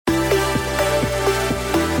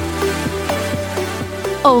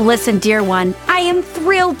Oh, listen, dear one, I am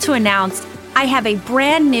thrilled to announce I have a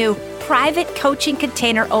brand new private coaching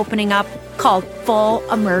container opening up called Full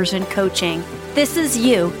Immersion Coaching. This is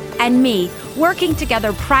you and me working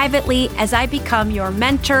together privately as I become your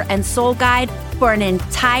mentor and soul guide for an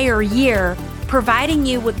entire year, providing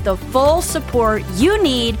you with the full support you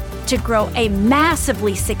need to grow a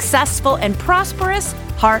massively successful and prosperous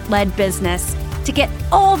heart-led business. To get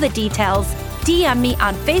all the details, DM me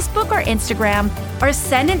on Facebook or Instagram, or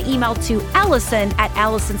send an email to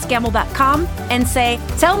Allison@AllisonScammell.com and say,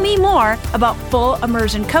 tell me more about Full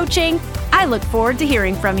Immersion Coaching. I look forward to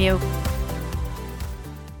hearing from you.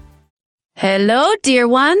 Hello, dear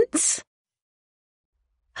ones.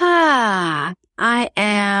 I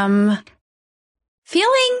am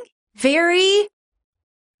feeling very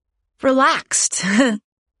relaxed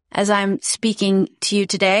as I'm speaking to you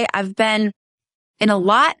today. I've been in a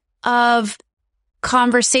lot of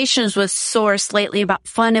conversations with Source lately about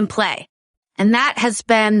fun and play. And that has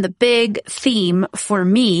been the big theme for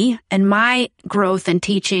me and my growth and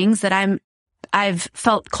teachings that I've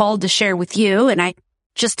felt called to share with you. And I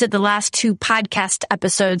just did the last 2 podcast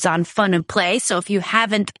episodes on fun and play. So if you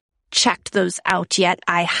haven't checked those out yet,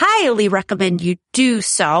 I highly recommend you do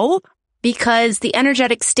so, because the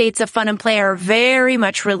energetic states of fun and play are very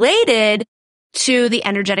much related to the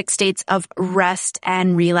energetic states of rest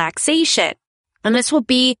and relaxation. And this will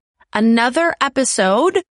be another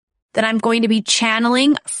episode that I'm going to be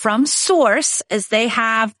channeling from Source, as they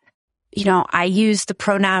have, I use the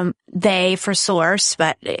pronoun they for Source,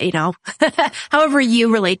 but, however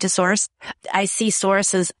you relate to Source, I see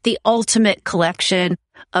Source as the ultimate collection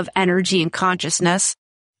of energy and consciousness.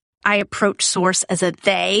 I approach Source as a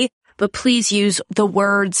they, but please use the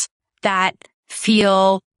words that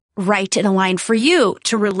feel right and aligned for you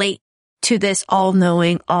to relate to this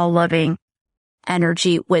all-knowing, all-loving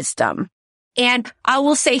energy wisdom. And I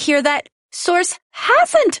will say here that Source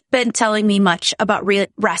hasn't been telling me much about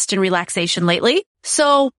rest and relaxation lately.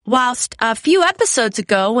 So whilst a few episodes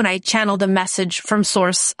ago, when I channeled a message from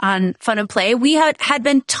Source on fun and play, we had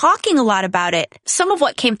been talking a lot about it. Some of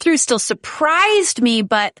what came through still surprised me,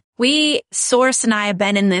 but Source and I have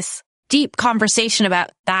been in this deep conversation about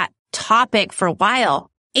that topic for a while.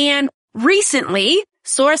 And recently,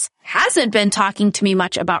 Source hasn't been talking to me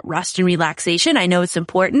much about rest and relaxation. I know it's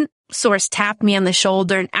important. Source tapped me on the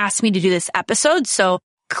shoulder and asked me to do this episode, so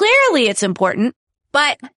clearly it's important.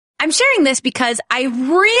 But I'm sharing this because I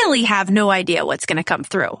really have no idea what's going to come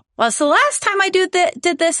through. Well, so the last time I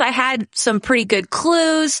did this, I had some pretty good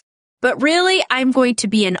clues, but really I'm going to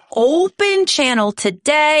be an open channel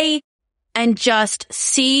today and just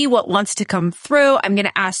see what wants to come through. I'm going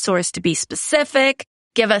to ask Source to be specific.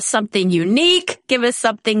 Give us something unique. Give us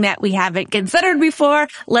something that we haven't considered before.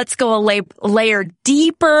 Let's go a layer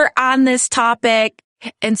deeper on this topic.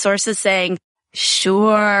 And Source is saying,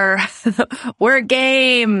 sure, we're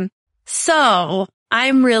game. So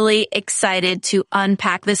I'm really excited to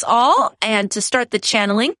unpack this all and to start the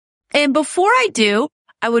channeling. And before I do,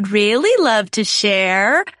 I would really love to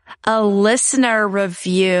share a listener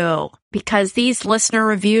review, because these listener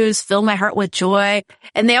reviews fill my heart with joy.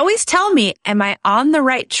 And they always tell me, am I on the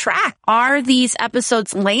right track? Are these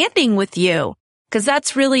episodes landing with you? Because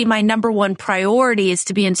that's really my number one priority, is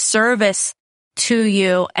to be in service to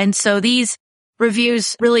you. And so these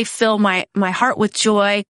reviews really fill my heart with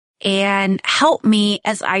joy and help me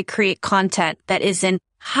as I create content that is in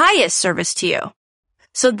highest service to you.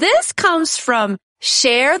 So this comes from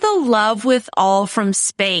Share the Love with All from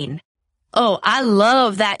Spain. Oh, I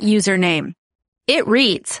love that username. It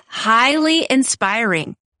reads, highly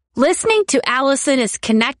inspiring. Listening to Allison is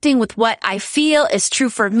connecting with what I feel is true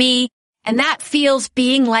for me, and that feels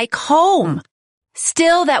being like home.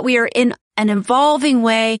 Still, that we are in an evolving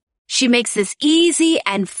way. She makes this easy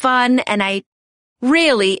and fun, and I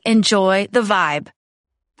really enjoy the vibe.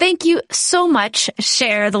 Thank you so much,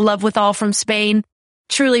 Share the Love with All from Spain.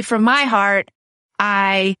 Truly, from my heart,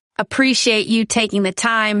 I appreciate you taking the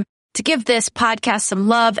time to give this podcast some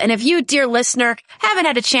love. And if you, dear listener, haven't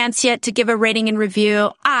had a chance yet to give a rating and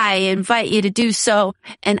review, I invite you to do so,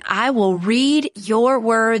 and I will read your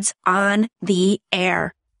words on the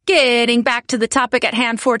air. Getting back to the topic at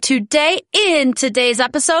hand for today, in today's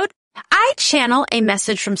episode, I channel a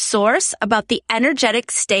message from Source about the energetic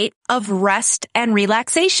state of rest and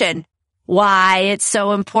relaxation, why it's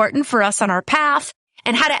so important for us on our path,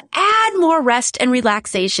 and how to add more rest and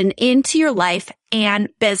relaxation into your life and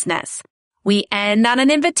business. we end on an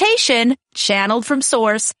invitation channeled from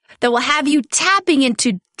Source that will have you tapping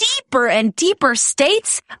into deeper and deeper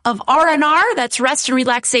states of R&R, that's rest and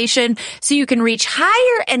relaxation, so you can reach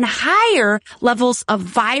higher and higher levels of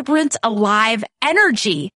vibrant, alive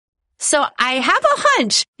energy. So I have a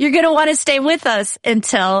hunch you're going to want to stay with us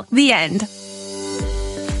until the end.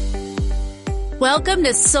 Welcome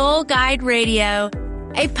to Soul Guide Radio,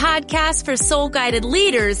 a podcast for soul-guided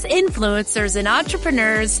leaders, influencers, and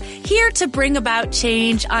entrepreneurs here to bring about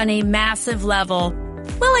change on a massive level.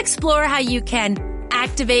 We'll explore how you can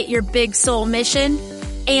activate your big soul mission,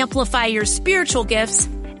 amplify your spiritual gifts,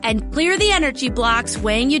 and clear the energy blocks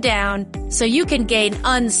weighing you down so you can gain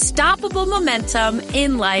unstoppable momentum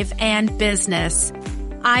in life and business.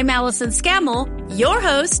 I'm Allison Scammell, your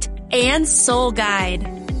host and soul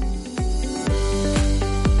guide.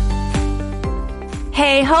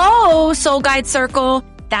 Hey ho, Soul Guide Circle.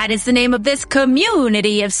 That is the name of this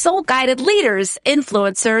community of soul-guided leaders,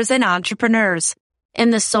 influencers, and entrepreneurs. In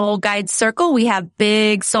the Soul Guide Circle, we have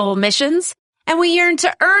big soul missions, and we yearn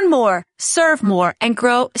to earn more, serve more, and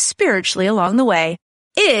grow spiritually along the way.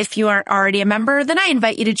 If you aren't already a member, then I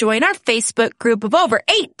invite you to join our Facebook group of over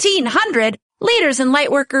 1,800 leaders and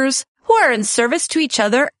lightworkers who are in service to each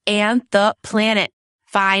other and the planet.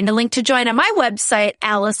 Find a link to join on my website,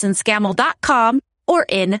 AllisonScammell.com, or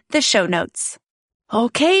in the show notes.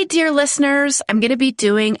 Okay, dear listeners, I'm going to be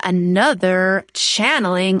doing another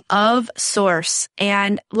channeling of Source.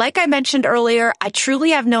 And like I mentioned earlier, I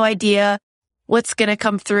truly have no idea what's going to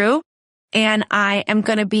come through. And I am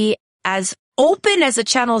going to be as open as a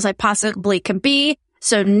channel as I possibly can be.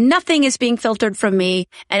 So nothing is being filtered from me,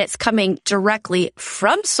 and it's coming directly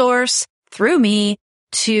from Source through me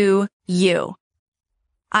to you.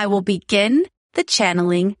 I will begin the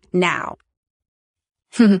channeling now.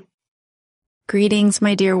 Greetings,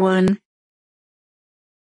 my dear one.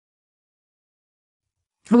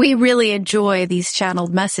 We really enjoy these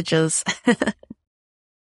channeled messages.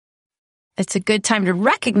 It's a good time to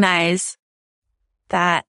recognize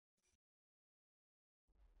that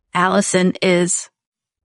Allison is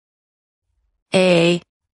a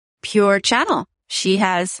pure channel. She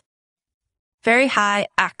has very high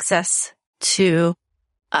access to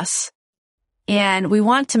us. And we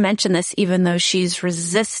want to mention this even though she's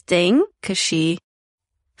resisting, because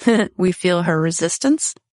we feel her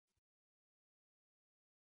resistance.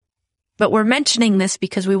 But we're mentioning this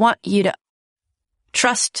because we want you to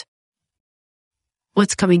trust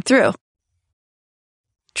what's coming through.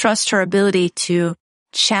 Trust her ability to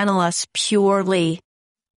channel us purely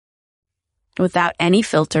without any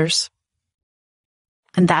filters.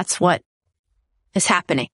 And that's what is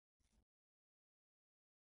happening.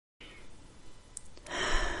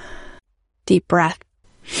 Deep breath.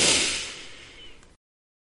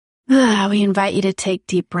 We invite you to take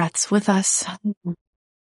deep breaths with us.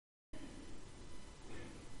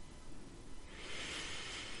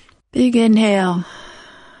 Big inhale,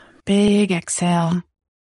 big exhale.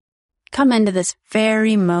 Come into this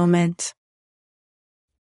very moment.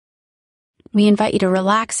 We invite you to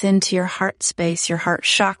relax into your heart space, your heart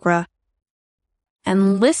chakra,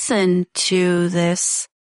 and listen to this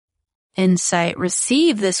insight,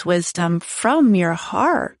 receive this wisdom from your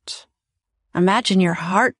heart. Imagine your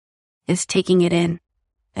heart is taking it in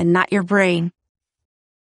and not your brain.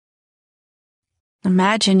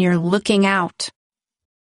 Imagine you're looking out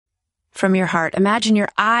from your heart. Imagine your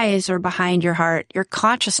eyes are behind your heart. Your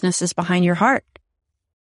consciousness is behind your heart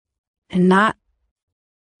and not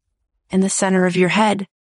in the center of your head.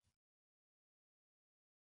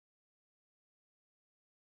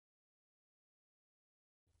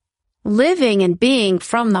 Living and being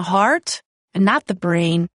from the heart and not the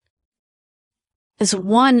brain is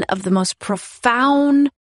one of the most profound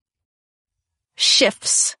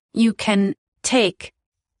shifts you can take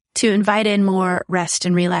to invite in more rest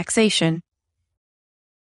and relaxation.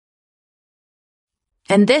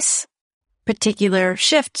 And this particular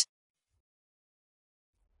shift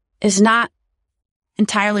is not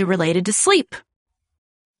entirely related to sleep.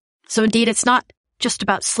 So indeed, it's not just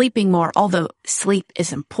about sleeping more, although sleep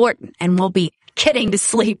is important, and we'll be getting to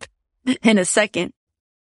sleep in a second.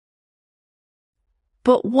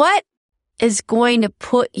 But what is going to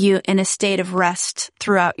put you in a state of rest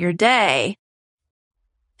throughout your day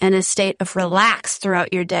and a state of relax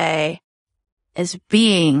throughout your day is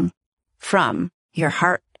being from your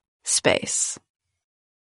heart space.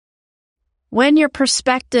 When your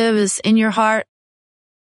perspective is in your heart,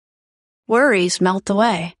 worries melt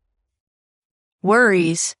away.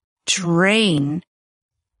 Worries drain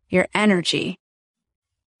your energy.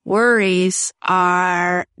 Worries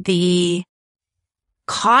are the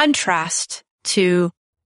contrast to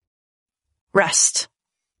rest.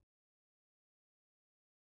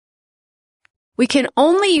 We can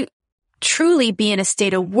only truly be in a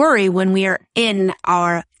state of worry when we are in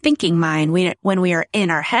our thinking mind, when we are in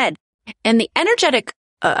our head. And the energetic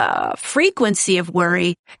frequency of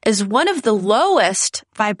worry is one of the lowest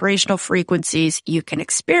vibrational frequencies you can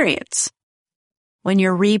experience. When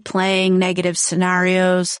you're replaying negative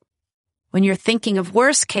scenarios, when you're thinking of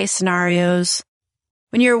worst case scenarios,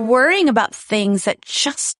 when you're worrying about things that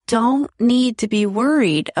just don't need to be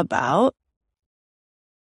worried about,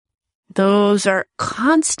 those are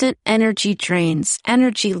constant energy drains,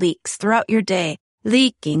 energy leaks throughout your day,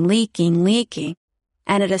 leaking.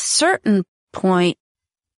 And at a certain point,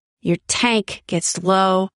 your tank gets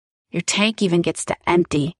low, your tank even gets to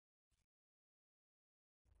empty.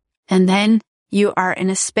 And then you are in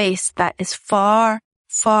a space that is far,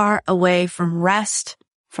 far away from rest,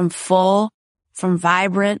 from full, from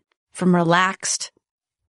vibrant, from relaxed,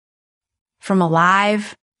 from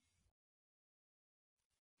alive.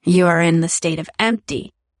 You are in the state of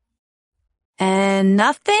empty. And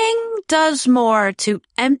nothing does more to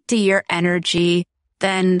empty your energy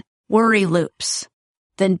than worry loops,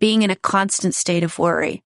 than being in a constant state of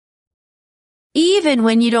worry. Even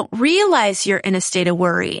when you don't realize you're in a state of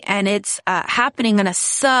worry and it's happening on a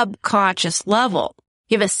subconscious level,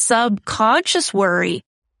 you have a subconscious worry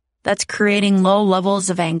that's creating low levels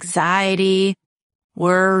of anxiety,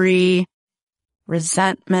 worry,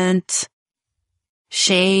 resentment,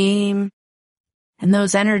 shame, and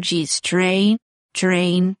those energies drain.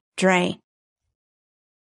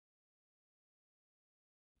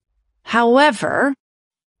 However,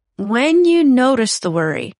 when you notice the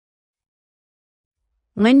worry,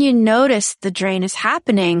 when you notice the drain is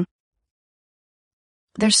happening,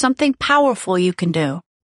 there's something powerful you can do.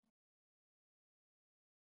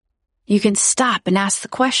 You can stop and ask the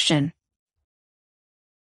question,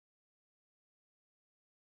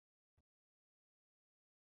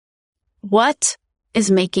 what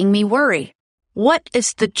is making me worry? What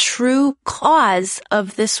is the true cause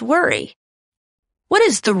of this worry? What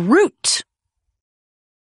is the root?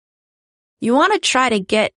 You want to try to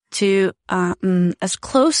get to as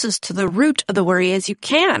close as to the root of the worry as you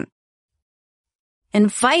can.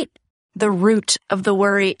 Invite the root of the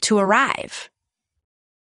worry to arrive.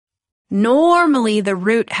 Normally, the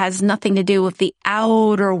root has nothing to do with the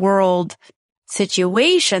outer world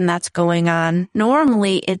situation that's going on.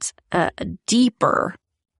 Normally, it's a deeper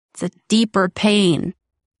pain.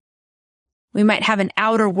 We might have an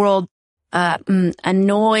outer world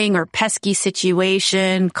annoying or pesky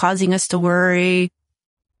situation causing us to worry.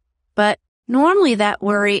 But normally that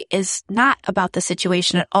worry is not about the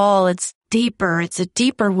situation at all. It's deeper. It's a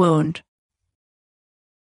deeper wound.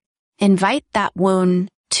 Invite that wound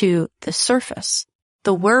to the surface.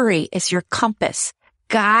 The worry is your compass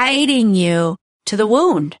guiding you to the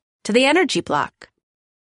wound, to the energy block.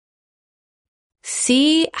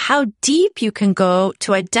 See how deep you can go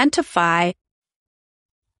to identify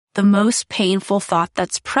the most painful thought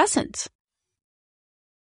that's present.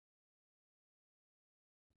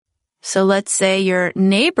 So let's say your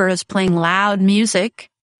neighbor is playing loud music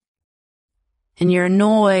and you're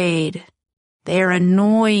annoyed. They're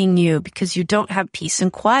annoying you because you don't have peace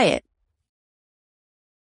and quiet.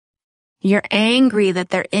 You're angry that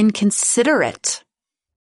they're inconsiderate.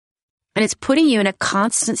 And it's putting you in a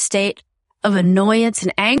constant state of annoyance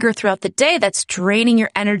and anger throughout the day that's draining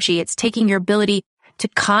your energy. It's taking your ability to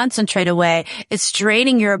concentrate away. It's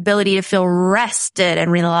draining your ability to feel rested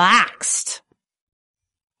and relaxed.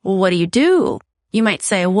 Well, what do? You might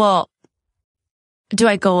say, well, do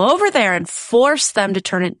I go over there and force them to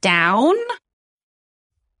turn it down?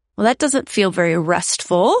 Well, that doesn't feel very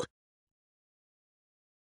restful.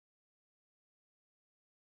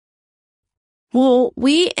 Well,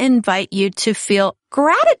 we invite you to feel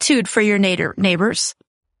gratitude for your neighbors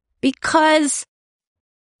because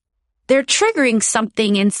they're triggering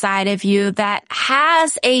something inside of you that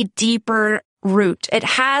has a deeper root. It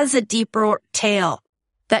has a deeper tail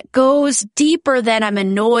that goes deeper than I'm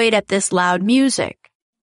annoyed at this loud music.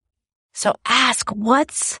 So ask,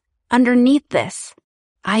 what's underneath this?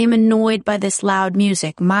 I am annoyed by this loud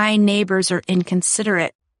music. My neighbors are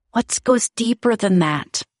inconsiderate. What goes deeper than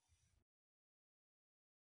that?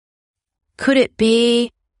 Could it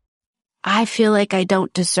be, I feel like I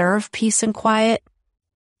don't deserve peace and quiet?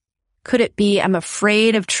 Could it be, I'm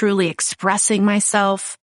afraid of truly expressing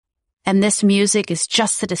myself, and this music is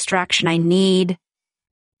just the distraction I need?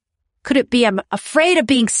 Could it be, I'm afraid of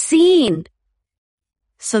being seen,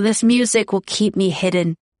 so this music will keep me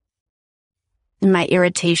hidden in my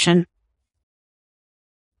irritation?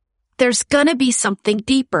 There's gonna be something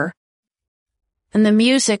deeper. and the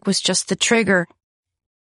music was just the trigger.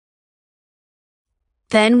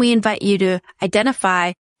 Then we invite you to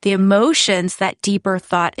identify the emotions that deeper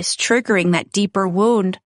thought is triggering, that deeper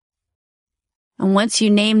wound. And once you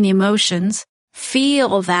name the emotions,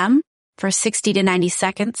 feel them for 60 to 90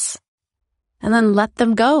 seconds, and then let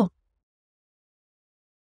them go.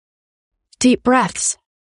 Deep breaths.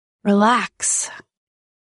 Relax.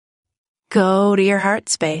 Go to your heart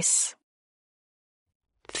space.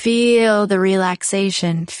 Feel the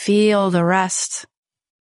relaxation. Feel the rest.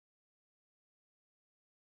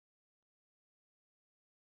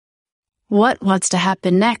 What wants to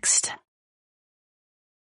happen next?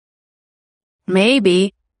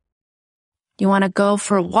 Maybe you want to go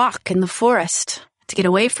for a walk in the forest to get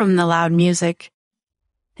away from the loud music.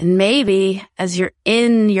 And maybe as you're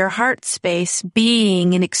in your heart space,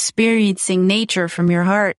 being and experiencing nature from your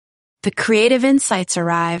heart, the creative insights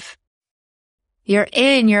arrive. You're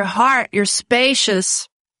in your heart, you're spacious.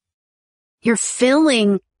 You're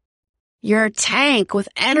filling your tank with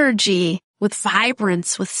energy, with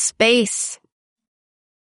vibrance, with space.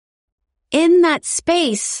 In that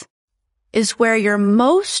space is where your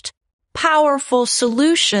most powerful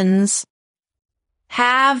solutions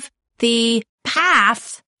have the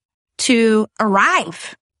path to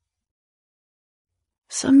arrive.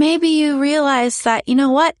 So maybe you realize that, you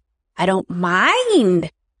know what? I don't mind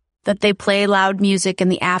that they play loud music in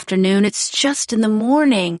the afternoon. It's just in the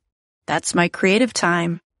morning. That's my creative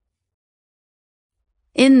time.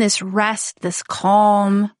 In this rest, this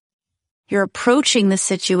calm, you're approaching the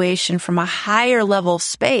situation from a higher level of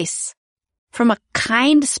space, from a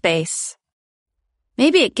kind space.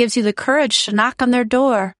 Maybe it gives you the courage to knock on their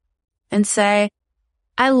door and say,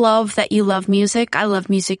 I love that you love music. I love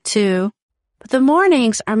music too. But the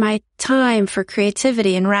mornings are my time for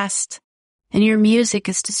creativity and rest. And your music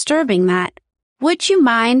is disturbing that. Would you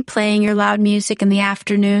mind playing your loud music in the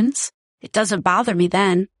afternoons? It doesn't bother me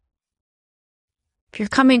then. If you're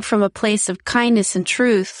coming from a place of kindness and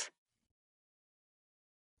truth,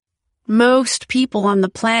 most people on the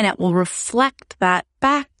planet will reflect that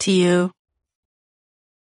back to you.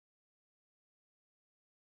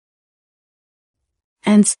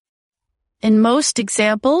 And in most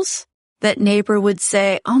examples, that neighbor would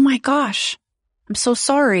say, oh my gosh, I'm so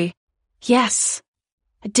sorry. Yes,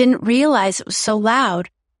 I didn't realize it was so loud.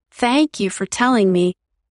 Thank you for telling me.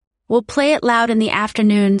 We'll play it loud in the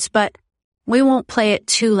afternoons, but we won't play it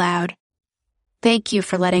too loud. Thank you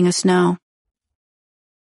for letting us know.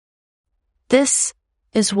 This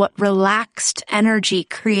is what relaxed energy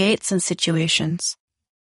creates in situations,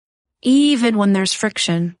 even when there's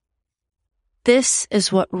friction. This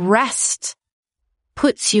is what rest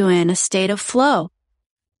puts you in, a state of flow,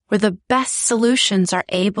 where the best solutions are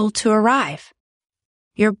able to arrive.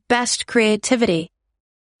 Your best creativity,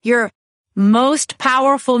 your most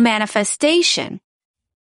powerful manifestation.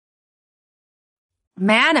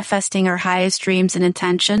 Manifesting our highest dreams and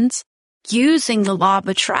intentions, using the law of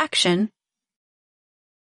attraction,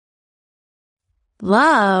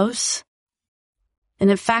 loves,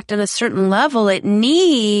 and in fact, at a certain level, it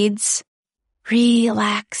needs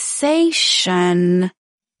relaxation.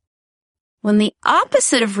 When the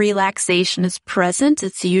opposite of relaxation is present,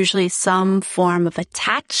 it's usually some form of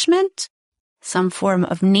attachment, some form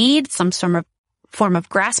of need, some form of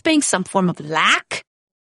grasping, some form of lack.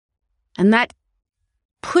 And that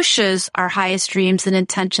pushes our highest dreams and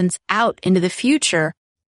intentions out into the future.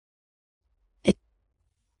 It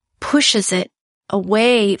pushes it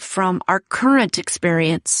away from our current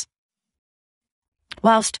experience.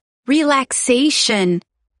 Whilst relaxation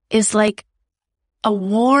is like a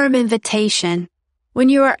warm invitation. When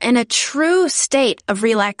you are in a true state of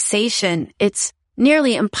relaxation, it's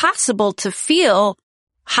nearly impossible to feel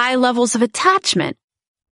high levels of attachment.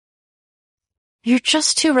 You're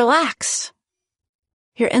just too relaxed.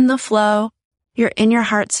 You're in the flow. You're in your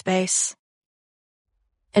heart space.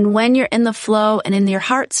 And when you're in the flow and in your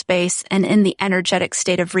heart space and in the energetic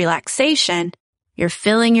state of relaxation, you're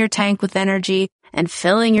filling your tank with energy and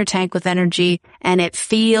filling your tank with energy, and it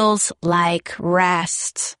feels like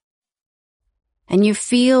rest. And you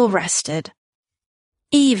feel rested,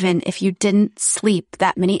 even if you didn't sleep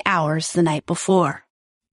that many hours the night before.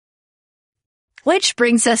 Which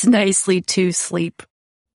brings us nicely to sleep.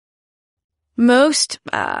 Most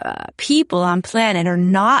people on planet are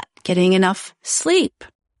not getting enough sleep.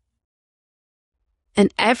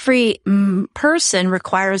 And every person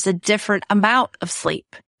requires a different amount of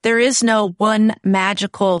sleep. There is no one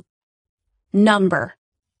magical number.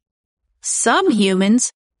 Some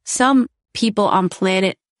humans, some people on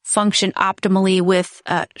planet function optimally with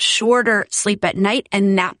shorter sleep at night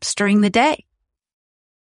and naps during the day.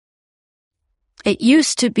 It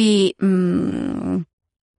used to be a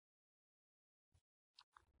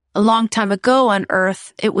long time ago on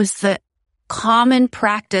Earth, it was the common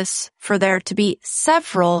practice for there to be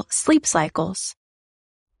several sleep cycles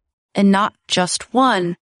and not just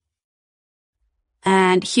one.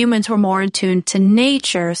 And humans were more in tune to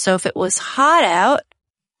nature. So if it was hot out,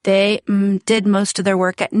 they did most of their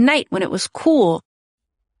work at night when it was cool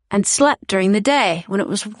and slept during the day when it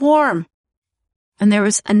was warm. And there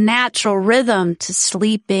was a natural rhythm to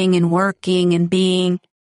sleeping and working and being.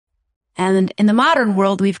 And in the modern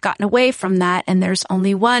world, we've gotten away from that. And there's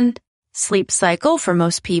only one sleep cycle for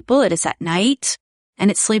most people. It is at night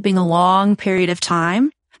and it's sleeping a long period of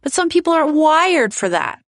time. But some people aren't wired for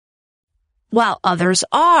that, while others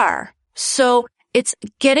are. So it's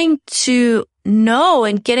getting to know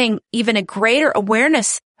and getting even a greater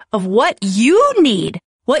awareness of what you need,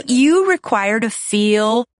 what you require to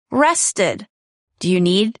feel rested. Do you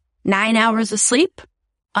need 9 hours of sleep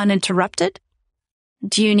uninterrupted?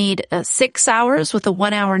 Do you need 6 hours with a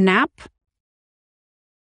 1 hour nap?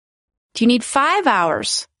 Do you need 5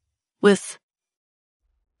 hours with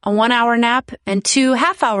a 1 hour nap and 2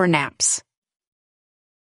 half-hour naps?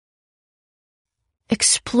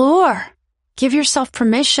 Explore. Give yourself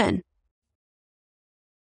permission.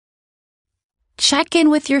 Check in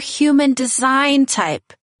with your human design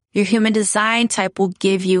type. Your human design type will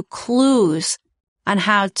give you clues on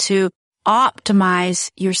how to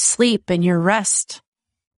optimize your sleep and your rest.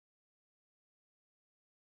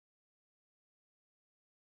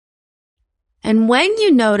 And when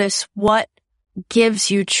you notice what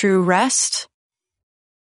gives you true rest,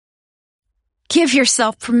 give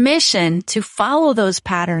yourself permission to follow those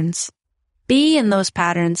patterns. Be in those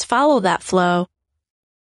patterns. Follow that flow.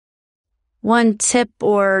 One tip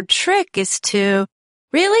or trick is to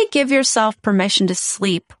really give yourself permission to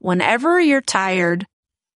sleep whenever you're tired,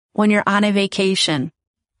 when you're on a vacation.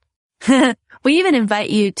 We even invite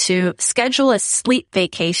you to schedule a sleep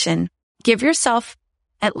vacation. Give yourself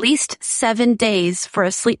at least 7 days for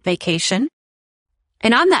a sleep vacation.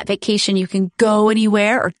 And on that vacation, you can go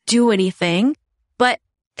anywhere or do anything, but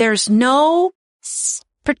there's no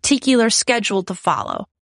particular schedule to follow.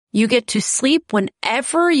 You get to sleep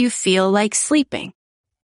whenever you feel like sleeping.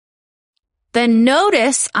 Then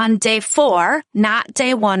notice on day 4, not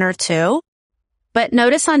day 1 or 2, but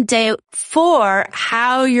notice on day 4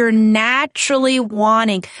 how you're naturally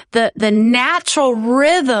wanting the natural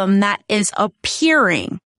rhythm that is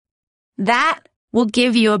appearing. That will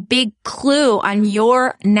give you a big clue on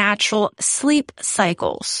your natural sleep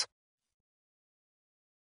cycles.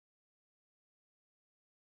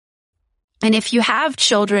 And if you have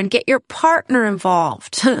children, get your partner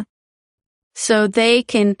involved. So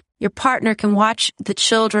your partner can watch the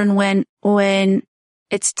children when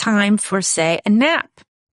it's time for, say, a nap.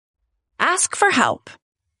 Ask for help.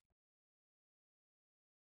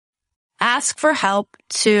 Ask for help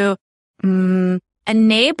to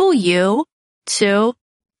enable you to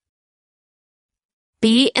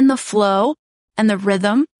be in the flow and the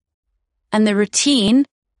rhythm and the routine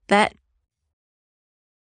that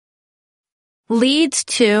leads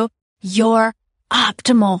to your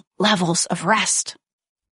optimal levels of rest.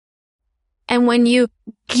 And when you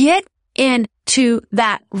get into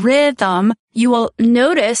that rhythm, you will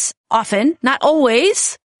notice often, not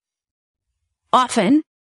always, often,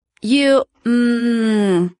 you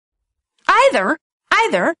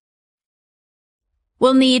either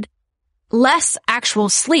will need less actual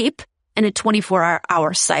sleep in a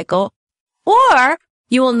 24-hour cycle, or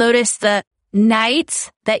you will notice the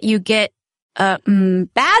nights that you get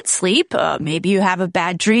bad sleep. Maybe you have a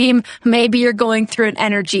bad dream. Maybe you're going through an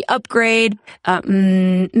energy upgrade.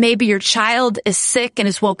 Maybe your child is sick and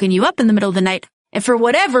has woken you up in the middle of the night. And for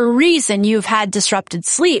whatever reason you've had disrupted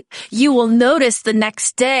sleep, you will notice the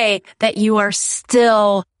next day that you are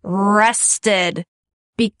still rested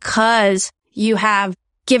because you have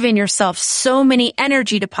given yourself so many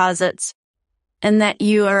energy deposits, and that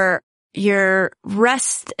your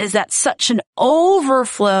rest is at such an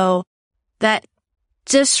overflow that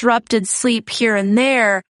disrupted sleep here and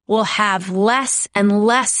there will have less and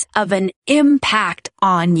less of an impact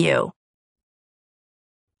on you.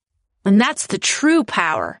 And that's the true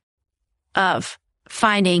power of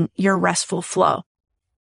finding your restful flow.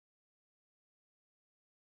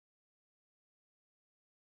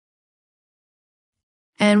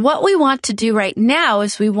 And what we want to do right now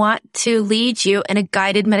is we want to lead you in a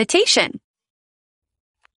guided meditation.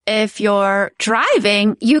 If you're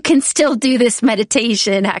driving, you can still do this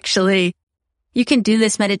meditation, actually. You can do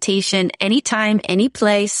this meditation anytime, any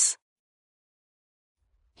place.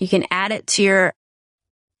 You can add it to your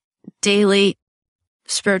daily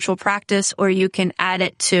spiritual practice, or you can add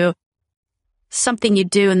it to something you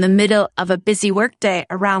do in the middle of a busy workday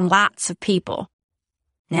around lots of people.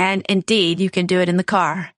 And indeed, you can do it in the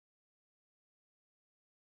car.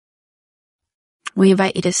 We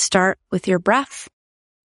invite you to start with your breath.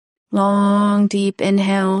 Long, deep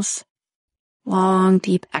inhales, long,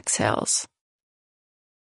 deep exhales.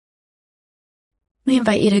 We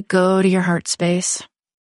invite you to go to your heart space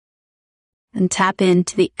and tap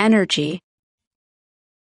into the energy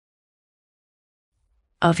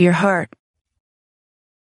of your heart.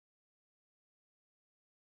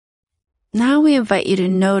 Now we invite you to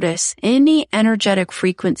notice any energetic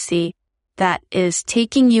frequency that is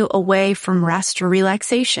taking you away from rest or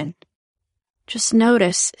relaxation. Just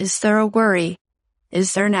notice, is there a worry?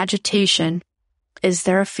 Is there an agitation? Is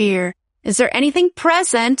there a fear? Is there anything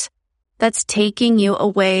present that's taking you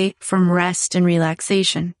away from rest and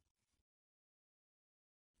relaxation?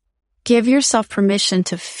 Give yourself permission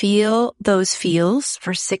to feel those feels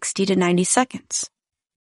for 60 to 90 seconds.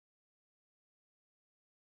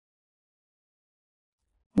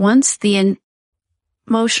 Once the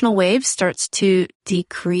emotional wave starts to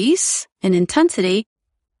decrease in intensity,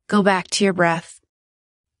 go back to your breath.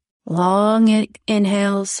 Long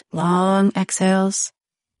inhales, long exhales.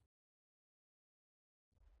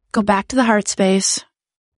 Go back to the heart space.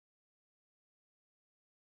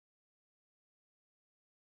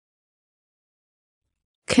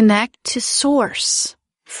 Connect to source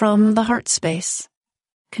from the heart space.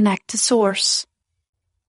 Connect to source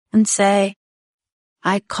and say,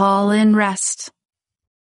 I call in rest.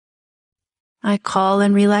 I call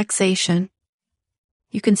in relaxation.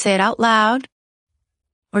 You can say it out loud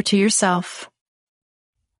or to yourself.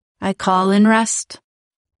 I call in rest.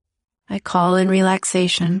 I call in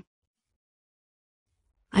relaxation.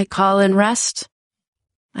 I call in rest.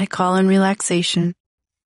 I call in relaxation.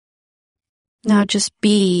 Now just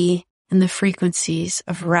be in the frequencies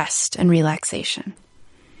of rest and relaxation.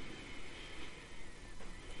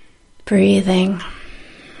 Breathing.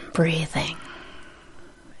 Breathing.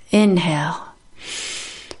 Inhale.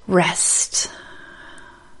 Rest.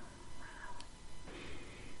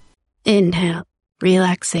 Inhale.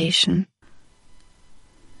 Relaxation.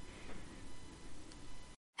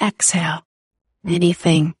 Exhale.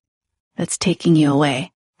 Anything that's taking you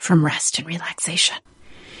away from rest and relaxation.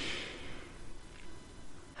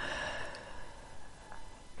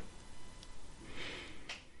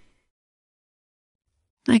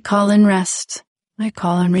 I call in rest. I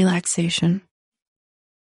call in relaxation.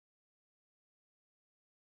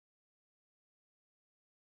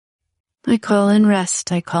 I call in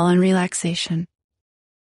rest. I call in relaxation.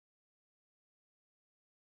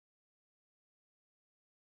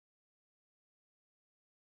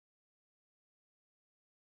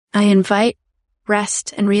 I invite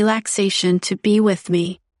rest and relaxation to be with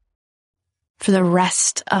me for the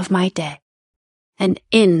rest of my day and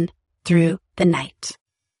in through the night.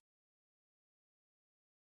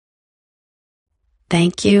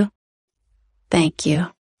 Thank you. Thank you.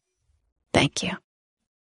 Thank you.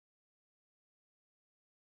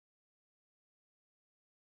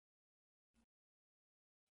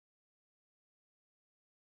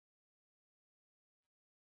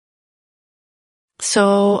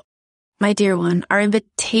 So, my dear one, our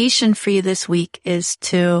invitation for you this week is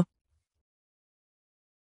to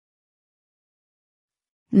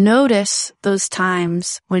notice those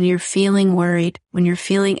times when you're feeling worried, when you're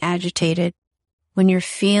feeling agitated, when you're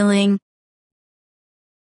feeling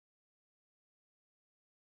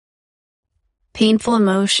painful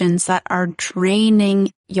emotions that are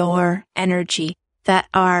draining your energy, that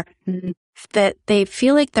they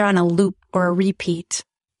feel like they're on a loop or a repeat.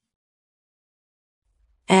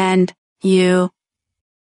 And your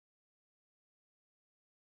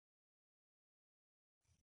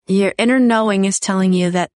inner knowing is telling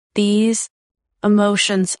you that these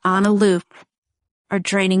emotions on a loop are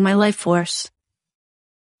draining my life force.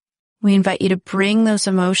 We invite you to bring those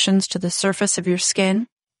emotions to the surface of your skin,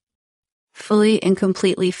 fully and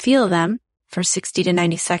completely feel them for 60 to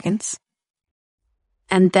 90 seconds,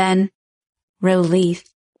 and then release,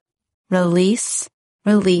 release,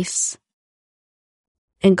 release,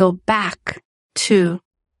 and go back to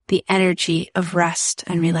the energy of rest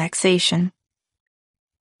and relaxation.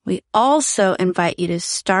 We also invite you to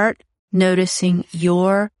start noticing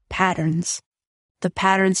your patterns, the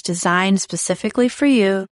patterns designed specifically for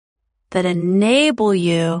you that enable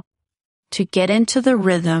you to get into the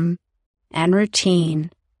rhythm and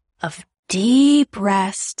routine of deep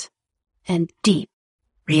rest and deep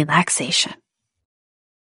relaxation.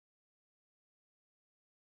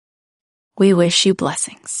 We wish you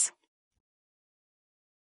blessings.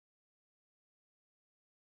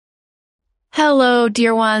 Hello,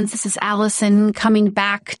 dear ones. This is Allison coming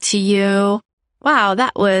back to you. Wow,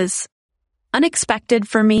 that was unexpected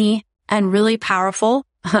for me and really powerful.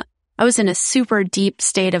 I was in a super deep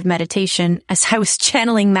state of meditation as I was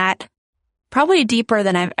channeling that, probably deeper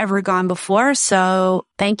than I've ever gone before. So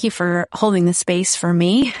thank you for holding the space for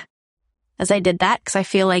me as I did that, because I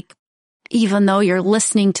feel like even though you're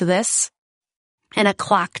listening to this in a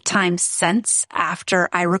clock time sense after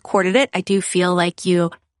I recorded it, I do feel like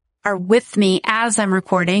you are with me as I'm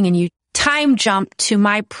recording and you time jump to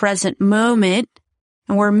my present moment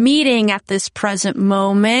and we're meeting at this present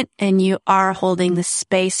moment and you are holding the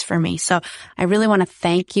space for me. So I really want to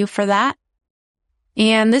thank you for that.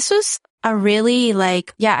 And this was a really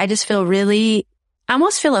I just feel I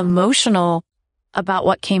almost feel emotional about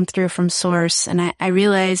what came through from Source. And I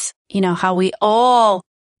realize, how we all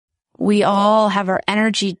have our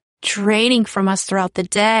energy draining from us throughout the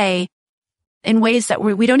day in ways that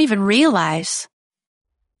we don't even realize.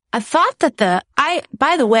 I thought that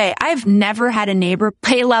by the way, I've never had a neighbor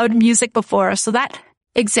play loud music before. So that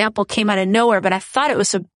example came out of nowhere, but I thought it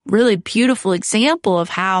was a really beautiful example of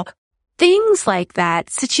how things like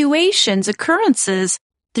that, situations, occurrences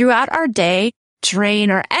throughout our day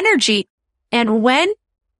drain our energy. And when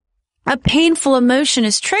a painful emotion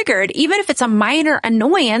is triggered, even if it's a minor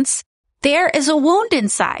annoyance, there is a wound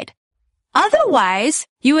inside. Otherwise,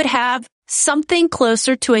 you would have something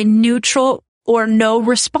closer to a neutral or no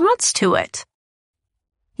response to it.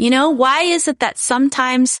 Why is it that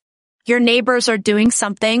sometimes your neighbors are doing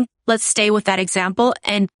something, let's stay with that example,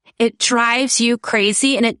 and it drives you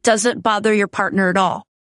crazy and it doesn't bother your partner at all?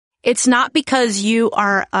 It's not because you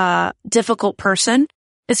are a difficult person.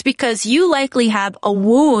 It's because you likely have a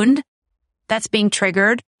wound that's being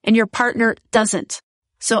triggered and your partner doesn't.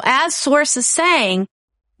 So as Source is saying,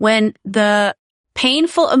 when the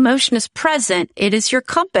painful emotion is present, it is your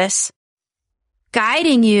compass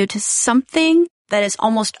guiding you to something that is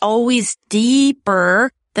almost always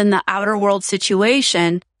deeper than the outer world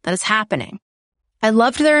situation that is happening. I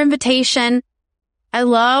loved their invitation. I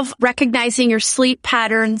love recognizing your sleep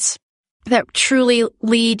patterns that truly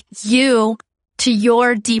lead you to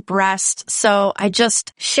your deep rest. So I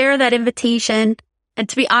just share that invitation. And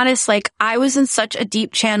to be honest, I was in such a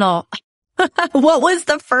deep channel. What was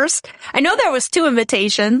the first? I know there was 2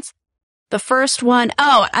 invitations. The first one,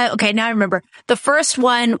 okay, now I remember. The first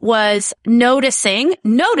one was noticing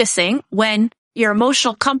when your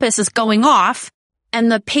emotional compass is going off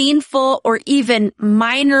and the painful or even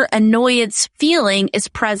minor annoyance feeling is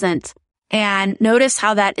present. And notice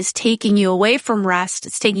how that is taking you away from rest.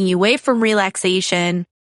 It's taking you away from relaxation.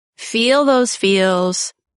 Feel those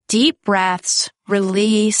feels, deep breaths,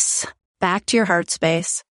 release back to your heart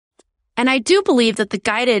space. And I do believe that the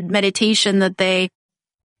guided meditation that they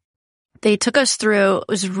took us through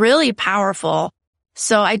was really powerful.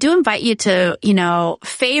 So I do invite you to,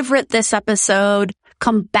 favorite this episode,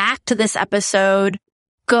 come back to this episode,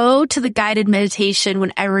 go to the guided meditation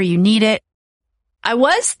whenever you need it. I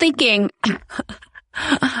was thinking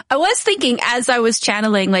as I was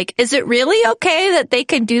channeling, is it really okay that they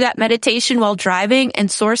can do that meditation while driving?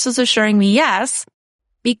 And Source is assuring me yes,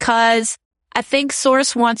 because I think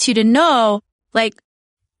Source wants you to know,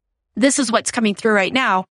 this is what's coming through right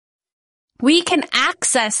now. We can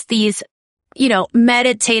access these,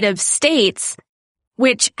 meditative states,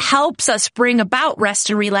 which helps us bring about rest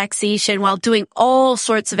and relaxation while doing all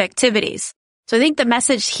sorts of activities. So I think the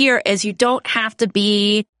message here is you don't have to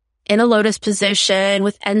be in a lotus position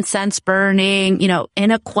with incense burning,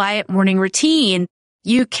 in a quiet morning routine.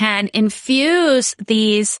 You can infuse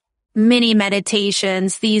these mini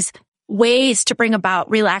meditations, these ways to bring about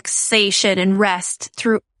relaxation and rest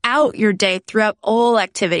throughout your day, throughout all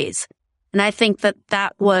activities. And I think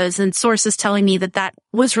that was, and Source is telling me that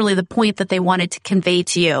was really the point that they wanted to convey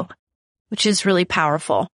to you, which is really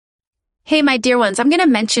powerful. Hey, my dear ones, I'm going to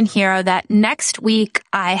mention here that next week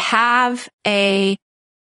I have a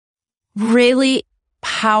really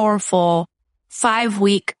powerful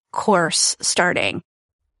 5-week course starting.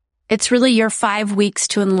 It's really your 5 weeks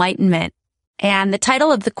to enlightenment. And the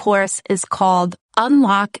title of the course is called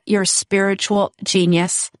Unlock Your Spiritual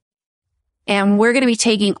Genius. And we're going to be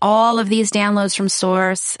taking all of these downloads from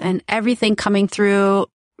Source and everything coming through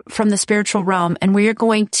from the spiritual realm, and we're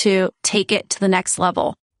going to take it to the next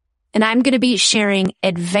level. And I'm going to be sharing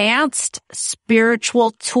advanced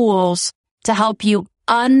spiritual tools to help you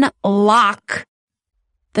unlock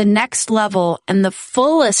the next level and the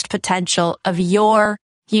fullest potential of your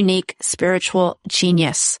unique spiritual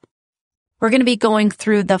genius. We're going to be going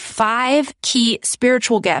through the 5 key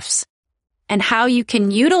spiritual gifts and how you can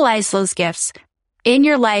utilize those gifts in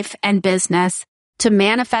your life and business to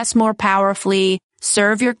manifest more powerfully,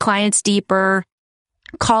 serve your clients deeper,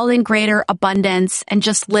 call in greater abundance, and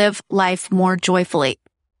just live life more joyfully.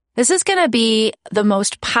 This is going to be the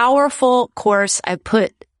most powerful course I've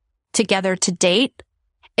put together to date.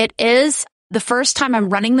 It is the first time I'm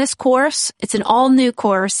running this course. It's an all new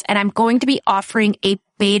course, and I'm going to be offering a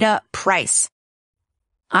beta price.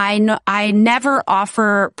 I never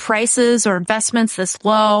offer prices or investments this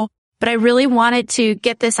low, but I really wanted to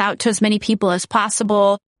get this out to as many people as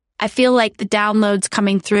possible. I feel like the downloads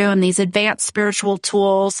coming through and these advanced spiritual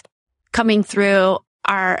tools coming through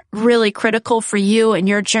are really critical for you and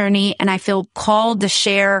your journey, and I feel called to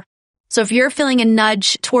share. So if you're feeling a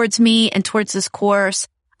nudge towards me and towards this course,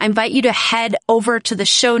 I invite you to head over to the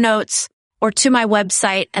show notes or to my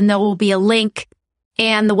website, and there will be a link.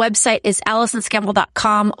 And the website is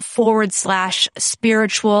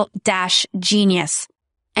AllisonScammell.com/spiritual-genius.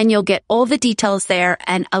 And you'll get all the details there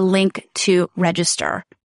and a link to register.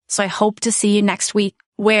 So I hope to see you next week,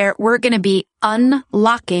 where we're going to be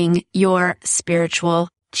unlocking your spiritual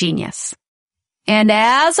genius. And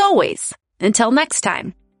as always, until next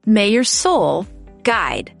time, may your soul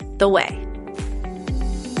guide the way.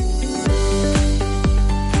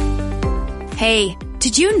 Hey,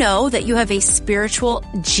 did you know that you have a spiritual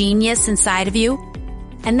genius inside of you?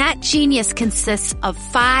 And that genius consists of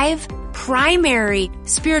 5 primary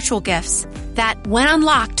spiritual gifts that, when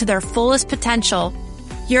unlocked to their fullest potential,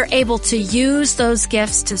 you're able to use those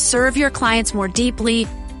gifts to serve your clients more deeply,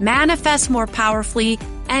 manifest more powerfully,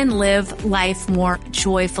 and live life more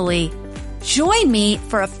joyfully. Join me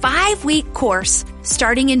for a 5-week course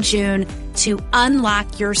starting in June to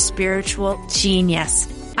unlock your spiritual genius.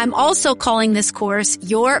 I'm also calling this course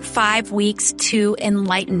Your 5 Weeks to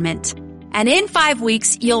Enlightenment. And in 5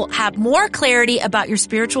 weeks, you'll have more clarity about your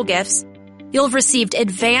spiritual gifts. You'll have received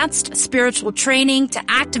advanced spiritual training to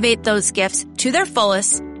activate those gifts to their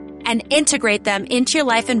fullest and integrate them into your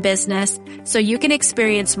life and business so you can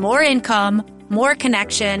experience more income, more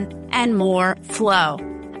connection, and more flow.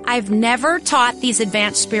 I've never taught these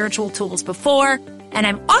advanced spiritual tools before, and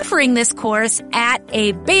I'm offering this course at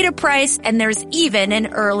a beta price, and there's even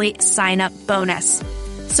an early sign-up bonus.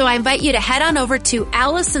 So I invite you to head on over to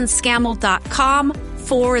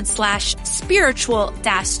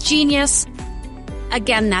AllisonScammell.com/spiritual-genius.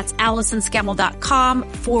 Again, that's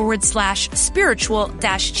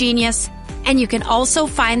AllisonScammell.com/spiritual-genius. And you can also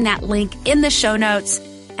find that link in the show notes.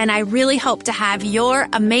 And I really hope to have your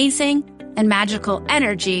amazing and magical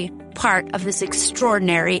energy part of this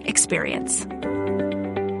extraordinary experience.